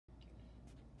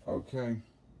Okay.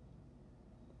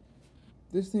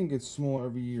 This thing gets smaller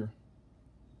every year.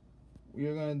 We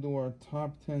are going to do our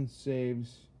top 10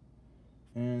 saves.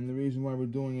 And the reason why we're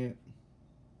doing it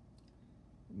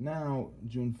now,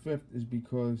 June 5th, is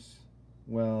because,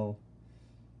 well,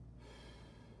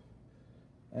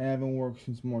 I haven't worked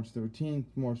since March 13th,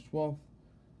 March 12th,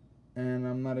 and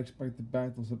I'm not expected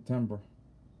back till September.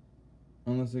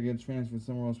 Unless I get transferred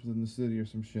somewhere else within the city or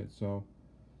some shit. So,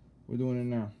 we're doing it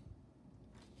now.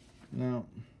 Now,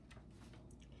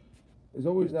 there's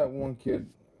always that one kid,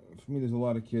 for me there's a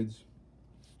lot of kids,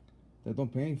 that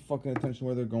don't pay any fucking attention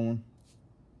where they're going.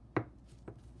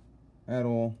 At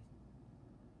all.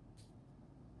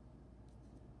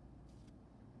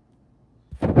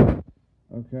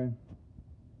 Okay.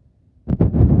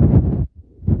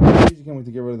 You can't wait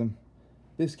to get rid of them.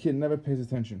 This kid never pays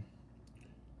attention.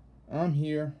 I'm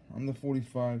here. I'm the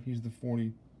 45. He's the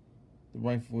 40. The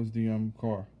rifle is the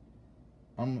car.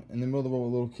 I'm in the middle of the road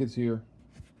with little kids here,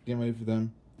 getting ready for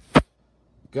them.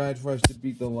 Guy tries to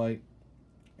beat the light,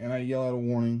 and I yell out a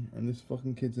warning, and this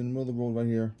fucking kid's in the middle of the road right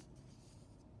here.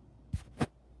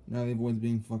 Now the avoid's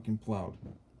being fucking plowed.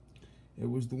 It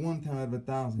was the one time out of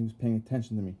 1,000 he was paying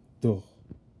attention to me. Duh.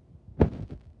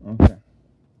 Okay.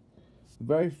 The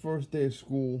very first day of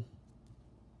school,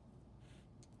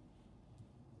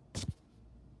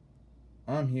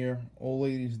 I'm here, old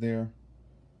lady's there.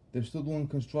 They're still doing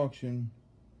construction,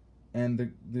 and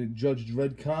the Judge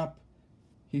Dredd cop,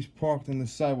 he's parked on the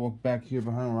sidewalk back here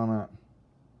behind where I'm at.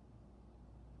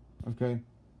 Okay?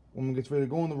 Woman gets ready to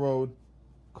go on the road.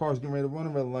 Car's getting ready to run a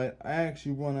red light. I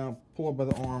actually run out, pull her by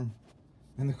the arm,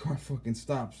 and the car fucking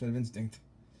stops out of instinct.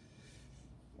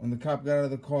 When the cop got out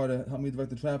of the car to help me direct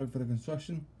the traffic for the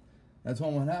construction, I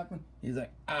told him what happened. He's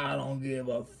like, I don't give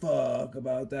a fuck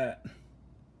about that.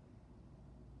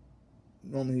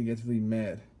 Normally he gets really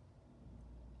mad.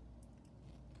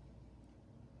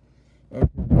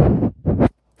 Okay.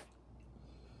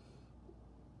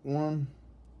 One,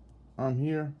 I'm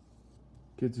here.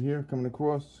 Kids are here, coming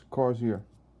across. Car's here.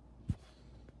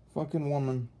 Fucking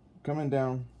woman coming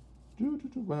down. Running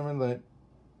red light.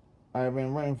 I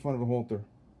ran right in front of a halter.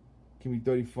 Give me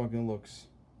 30 fucking looks.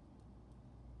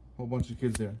 Whole bunch of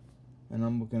kids there. And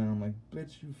I'm looking at her, I'm like,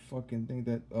 bitch, you fucking think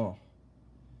that, oh.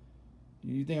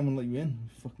 You think I'm gonna let you in? You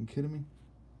fucking kidding me?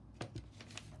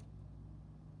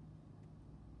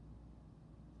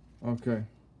 Okay.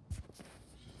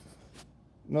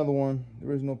 Another one.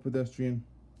 There is no pedestrian.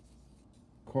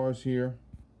 Car's here.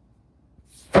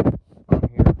 I'm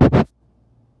here.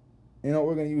 You know,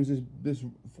 we're gonna use this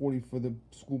 40 for the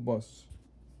school bus.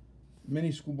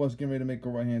 Mini school bus getting ready to make a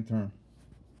right-hand turn.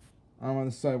 I'm on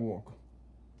the sidewalk.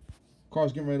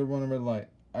 Car's getting ready to run a red light.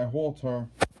 I halt her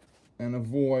and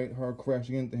avoid her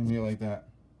crashing into him here like that.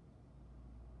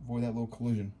 Avoid that little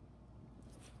collision.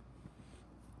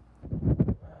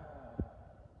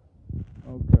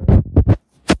 Okay.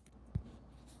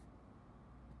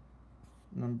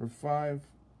 Number 5.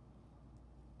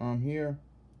 I'm here.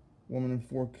 Woman and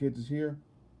 4 kids is here.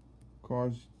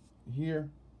 Car's here.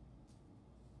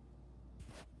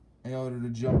 I yell at her to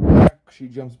jump back. She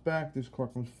jumps back. This car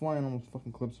comes flying, almost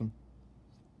fucking clips him.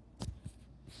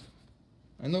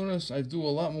 I notice I do a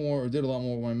lot more, or did a lot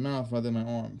more with my mouth rather than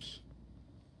my arms.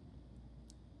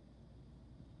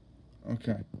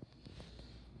 Okay.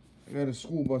 I got a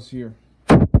school bus here.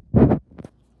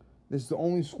 This is the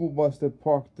only school bus that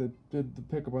parked that did the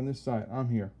pickup on this side. I'm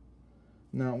here.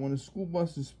 Now, when the school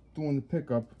bus is doing the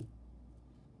pickup,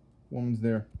 woman's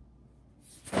there.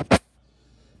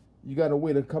 You gotta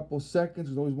wait a couple seconds.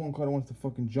 There's always one car that wants to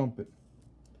fucking jump it.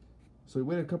 So you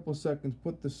wait a couple seconds,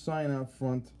 put the sign out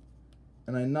front,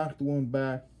 and I knocked the woman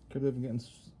back, kept her from getting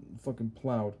fucking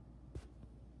plowed.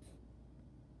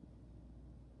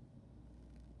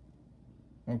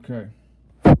 Okay.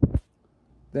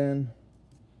 Then,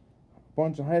 a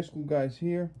bunch of high school guys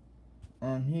here.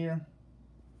 I'm here.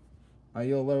 I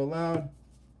yell very loud.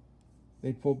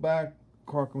 They pull back.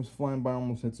 Car comes flying by,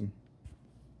 almost hits him.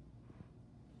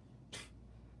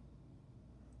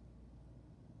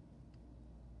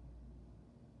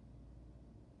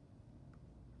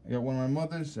 I got one of my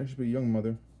mothers, actually a young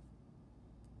mother.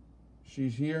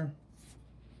 She's here.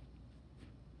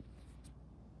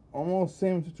 Almost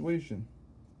same situation.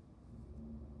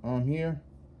 I'm here.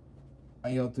 I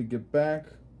yell to get back.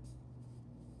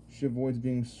 She avoids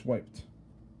being swiped.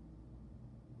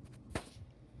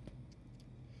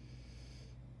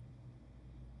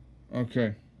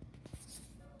 Okay.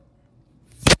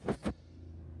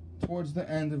 Towards the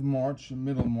end of March,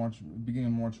 middle of March, beginning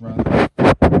of March rather,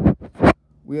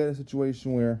 we had a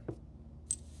situation where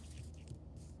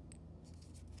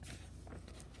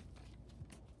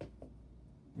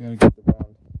gotta get the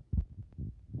round.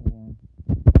 Hold on.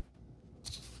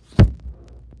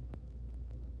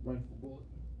 Rifle bullet.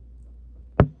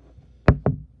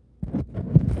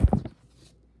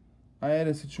 I had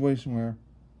a situation where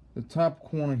the top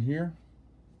corner here,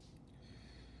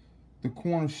 the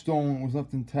corner stone was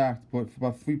left intact, but for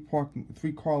about three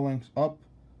car lengths up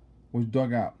was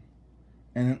dug out.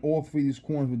 And then all three of these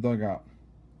corners were dug out.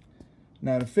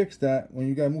 Now to fix that, when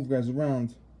you gotta move guys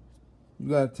around, you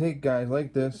gotta take guys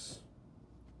like this,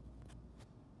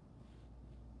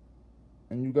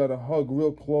 and you gotta hug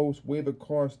real close, wave at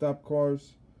cars, stop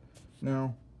cars.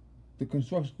 Now, the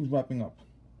construction crew's wrapping up.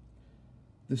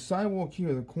 The sidewalk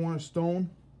here, the corner stone,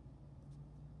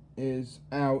 is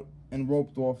out and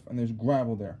roped off, and there's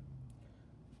gravel there.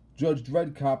 Judge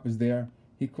Dreadcop is there.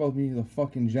 He called me the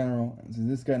fucking general and says,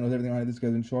 this guy knows everything on it, this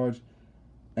guy's in charge.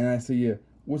 And I say, yeah,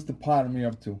 what's the pot of me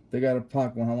up to? They got a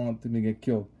pot on how long it took me to get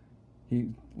killed. He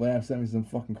laughs at me, says I'm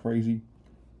fucking crazy.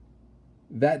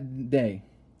 That day,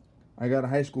 I got a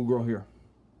high school girl here.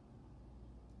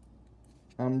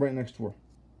 I'm right next to her.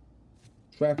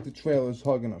 Tractor trailer is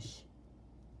hugging us.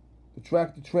 The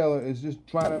tractor trailer is just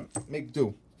trying to make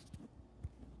do.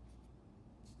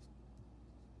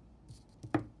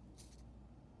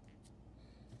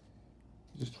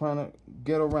 Just trying to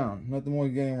get around. Nothing more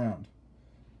than getting around.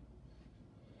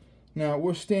 Now,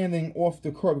 we're standing off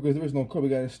the curb because there is no curb. We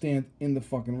gotta stand in the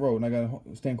fucking road, and I gotta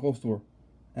stand close to her.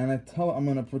 And I tell her I'm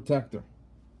gonna protect her.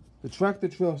 The tractor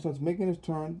trailer starts making his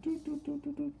turn.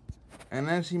 And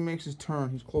as he makes his turn,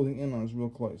 he's closing in on us real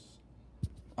close.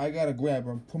 I gotta grab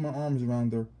her, put my arms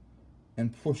around her,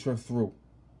 and push her through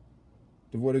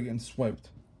to avoid her getting swiped.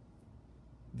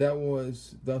 That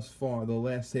was, thus far, the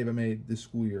last save I made this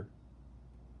school year.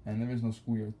 And there is no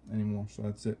school year anymore, so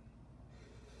that's it.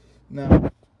 Now, no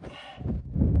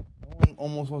one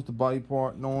almost lost a body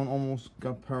part. No one almost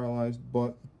got paralyzed,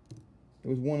 but there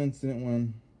was one incident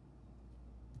when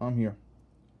I'm here.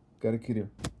 Got a kid here.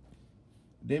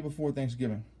 The day before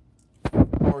Thanksgiving,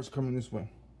 car's coming this way.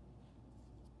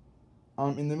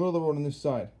 I'm in the middle of the road on this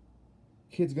side.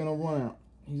 Kid's gonna run out.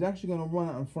 He's actually gonna run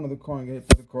out in front of the car and get hit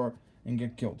by the car and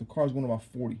get killed. The car's going about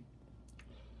 40.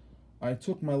 I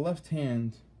took my left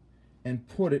hand and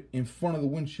put it in front of the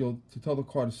windshield to tell the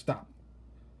car to stop.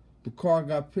 The car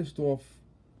got pissed off,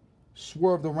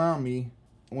 swerved around me,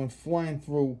 went flying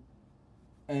through,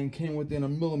 and came within a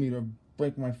millimeter of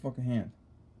breaking my fucking hand.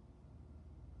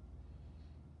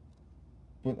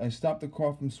 But I stopped the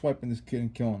car from swiping this kid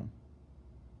and killing him.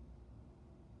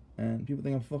 And people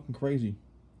think I'm fucking crazy.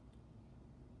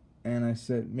 And I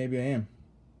said, maybe I am.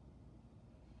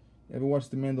 Ever watched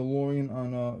The Mandalorian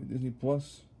on Disney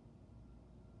Plus?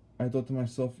 I thought to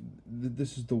myself,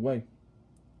 this is the way.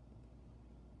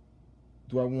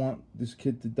 Do I want this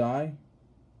kid to die?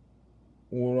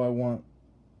 Or do I want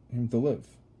him to live?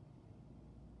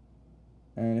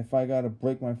 And if I gotta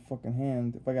break my fucking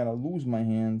hand, if I gotta lose my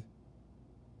hand,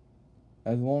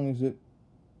 as long as it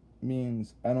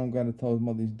means I don't gotta tell his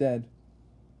mother he's dead,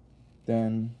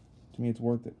 then to me it's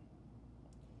worth it.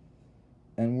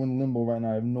 And we're in limbo right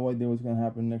now. I have no idea what's gonna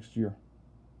happen next year.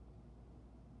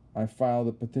 I filed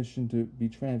a petition to be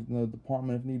transferred to another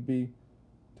department if need be,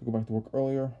 to go back to work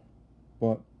earlier,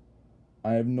 but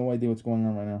I have no idea what's going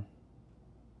on right now.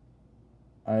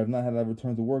 I have not had a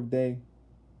return to work day.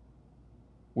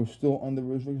 We're still under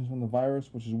restrictions from the virus,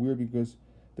 which is weird because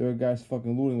there are guys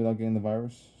fucking looting without getting the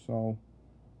virus. So,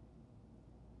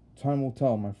 time will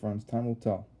tell, my friends. Time will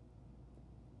tell.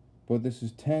 But this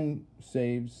is 10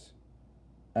 saves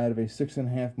out of a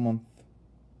 6.5 month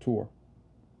tour.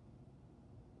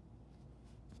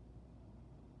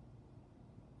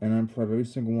 And I'm proud of every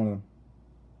single one of them.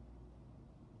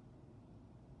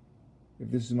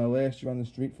 If this is my last year on the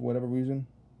street for whatever reason,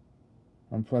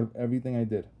 I'm proud of everything I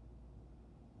did.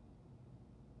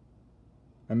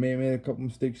 I may have made a couple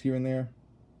mistakes here and there.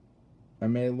 I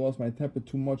may have lost my temper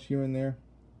too much here and there.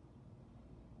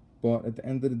 But at the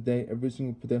end of the day, every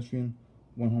single pedestrian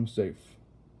went home safe.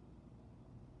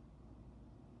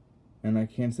 And I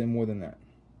can't say more than that.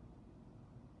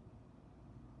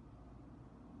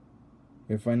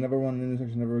 If I never run an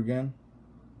intersection ever again,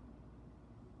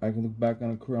 I can look back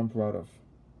on a career I'm proud of.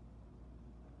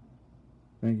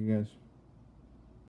 Thank you guys.